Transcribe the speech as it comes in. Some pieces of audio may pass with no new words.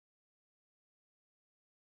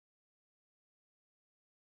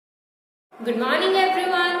Good morning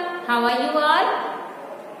everyone. How are you all?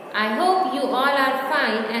 I hope you all are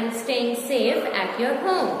fine and staying safe at your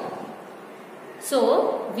home. So,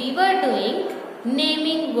 we were doing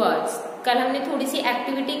naming words. कल हमने थोड़ी सी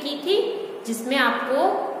activity की थी जिसमें आपको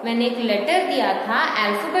मैंने एक लेटर दिया था,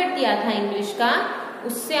 अल्फाबेट दिया था इंग्लिश का।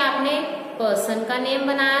 उससे आपने पर्सन का नेम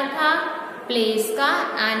बनाया था, प्लेस का,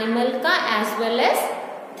 एनिमल का एज वेल एज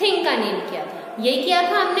थिंग का नेम किया था। यही किया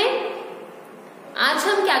था हमने। आज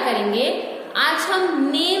हम क्या करेंगे? आज हम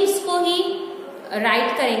नेम्स को ही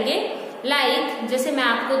राइट करेंगे। लाइक जैसे मैं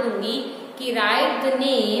आपको दूंगी कि right the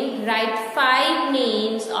name, right 5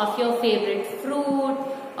 names of your favourite fruit,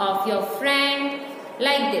 of your friend,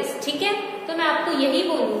 like this. ठीक है, तो मैं आपको यही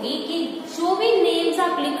बोलूंगी कि जो भी नेम्स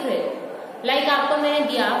आप लिख रहे हो, लाइक आपको मैंने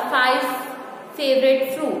दिया 5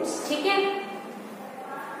 फेवरेट फ्रूट्स। ठीक है,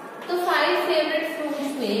 तो 5 फेवरेट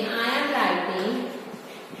फ्रूट्स में I am writing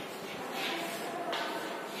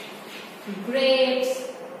grapes,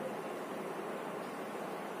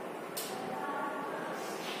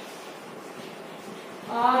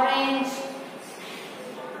 orange,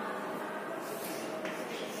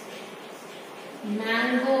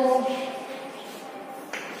 mango,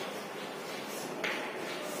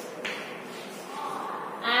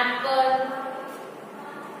 apple,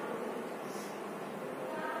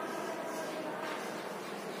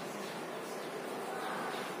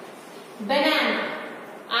 banana।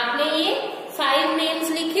 आपने ये 5 नेम्स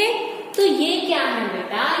लिखे, तो ये क्या है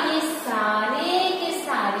बेटा? ये सारे के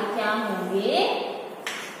सारे क्या होंगे?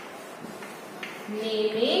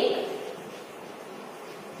 Naming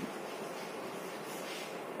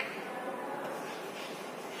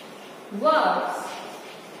words.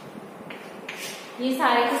 ये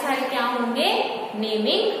सारे के सारे क्या होंगे?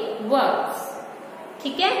 Naming words.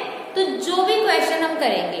 ठीक है, तो जो भी क्वेश्चन हम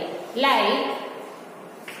करेंगे, लाइक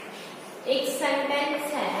एक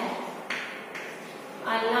सेंटेंस है,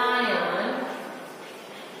 A lion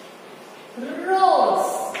rose।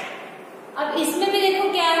 अब इसमें भी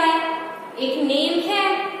देखो क्या है, एक नेम है।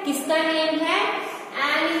 किसका नेम है?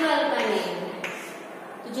 एनिमल का नेम है।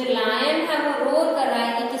 तो जो लायन है वो रोर कर रहा है,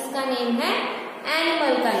 ये किसका नेम है?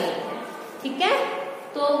 एनिमल का नेम है। ठीक है,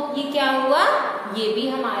 तो ये क्या हुआ? ये भी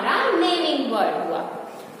हमारा नेमिंग वर्ड हुआ।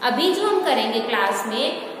 अभी जो हम करेंगे क्लास में,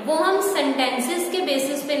 वो हम सेंटेंसेस के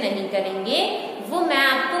बेसिस पे नहीं करेंगे, वो मैं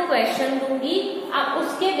आपको क्वेश्चन दूंगी, आप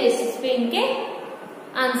उसके बेसिस पे इनके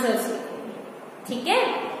आंसर्स लिखेंगे। ठीक है,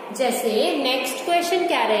 जैसे नेक्स्ट क्वेश्चन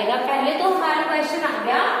क्या रहेगा? पहले तो हमारा क्वेश्चन आ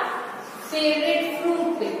गया फेवरेट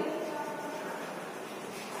फ्रूट पे।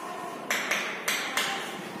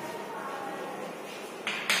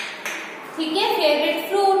 ठीक है, फेवरेट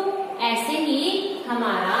फ्रूट। ऐसे ही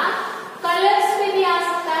हमारा कलर्स पे भी आ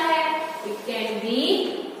सकता है। It can be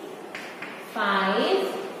 5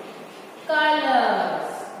 colours.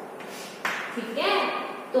 ठीक है,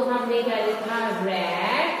 तो हमने क्या लिखा?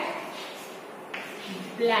 रेड,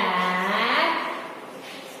 ब्लैक,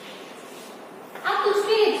 आप कुछ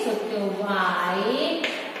भी लिख सकते हो, व्हाइट,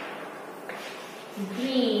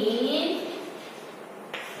 ग्रीन,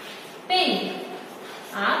 पिंक,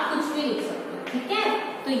 आप कुछ भी लिख सकते हो। ठीक है,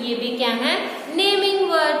 तो ये भी क्या है? नेमिंग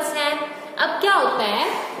वर्ड्स हैं। अब क्या होता है,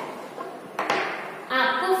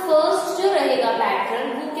 आपको फर्स्ट जो रहेगा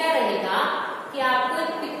पैटर्न, वो क्या रहेगा कि आपको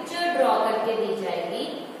एक पिक्चर ड्रॉ करके दी जाएगी।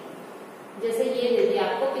 जैसे ये दे दी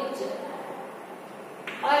आपको पिक्चर,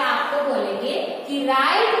 और आपको बोलेंगे कि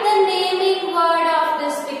right the naming word of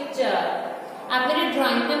this picture. आप मेरे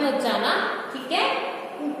ड्राइंग पे मत जाना, ठीक है?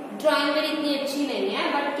 ड्राइंग मेरी इतनी अच्छी नहीं है,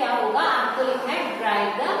 बट क्या होगा, आपको लिखना है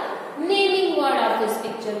right the naming word of this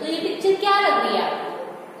picture. तो ये पिक्चर क्या लग रही है आपको?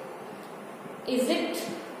 इज इट,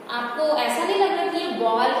 आपको ऐसा नहीं लग रहा कि ये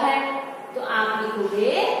बॉल है? तो आप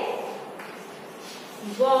लिखोगे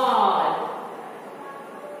बॉल।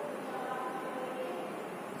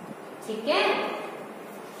 ठीक है,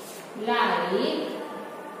 लाइक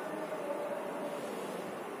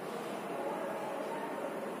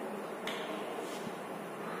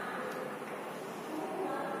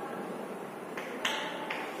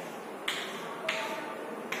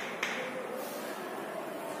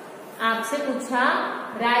आपसे पूछा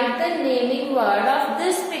right the naming word of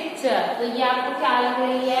this picture, तो ये आपको क्या लग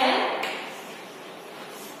रही है?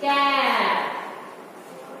 कैट।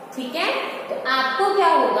 ठीक है, तो आपको क्या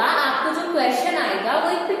होगा, आपको जो क्वेश्चन आएगा वो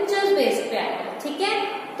एक पिक्चर्स बेस पे आएगा। ठीक है,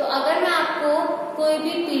 तो अगर मैं आपको कोई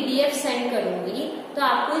भी पीडीएफ सेंड करूंगी, तो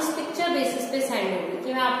आपको इस पिक्चर बेसिस पे सेंड होगी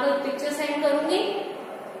कि मैं आपको एक पिक्चर सेंड करूंगी।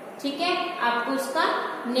 ठीक है, आपको उसका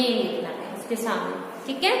नेम लिखना है इसके सामने।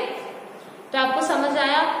 ठीक है, तो आपको समझ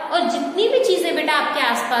आया। और जितनी भी चीजें बेटा आपके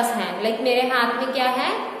आसपास हैं, लाइक मेरे हाथ में क्या है?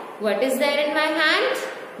 What is there in my hand?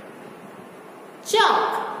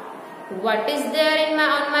 Chalk. What is there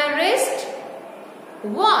on my wrist?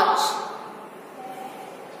 Watch.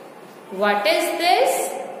 What is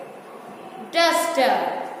this? Duster.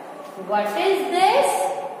 What is this?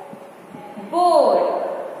 Board.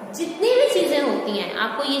 जितनी भी चीजें होती हैं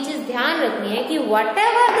आपको ये चीज ध्यान रखनी है कि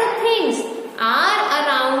whatever the things are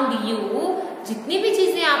around you, जितनी भी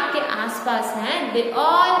चीजें आपके आसपास हैं, they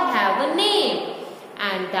all have a name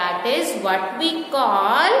and that is what we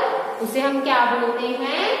call, उसे हम क्या बोलते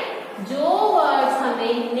हैं? जो वर्ड्स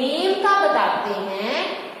हमें नेम का बताते हैं,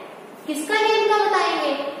 किसका नेम का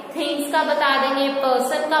बताएंगे? थिंग्स का बता देंगे,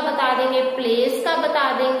 पर्सन का बता देंगे, प्लेस का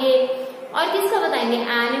बता देंगे और किसका बताएंगे?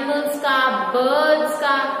 एनिमल्स का, बर्ड्स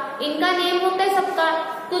का, इनका नेम होता है सबका।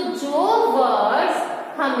 तो जो वर्ड्स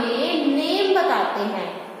हमें नेम बताते हैं,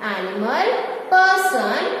 animal,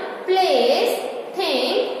 person, place,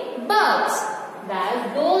 thing, birds,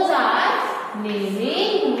 those are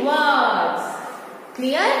naming words.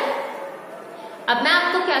 Clear? अब मैं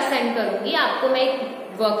आपको क्या सेंड करूंगी? आपको मैं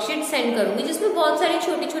एक वर्कशीट सेंड करूंगी जिसमें बहुत सारी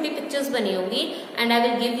छोटी छोटी पिक्चर्स बनी होंगी and I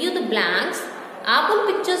will give you the blanks. आप उन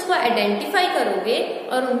पिक्चर्स को आइडेंटिफाई करोगे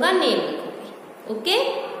और उनका नेम लिखोगे। Okay,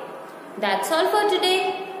 that's all for today.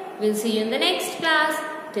 Will see you in the next class.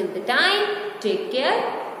 Till the time, take care,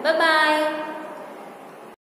 bye bye.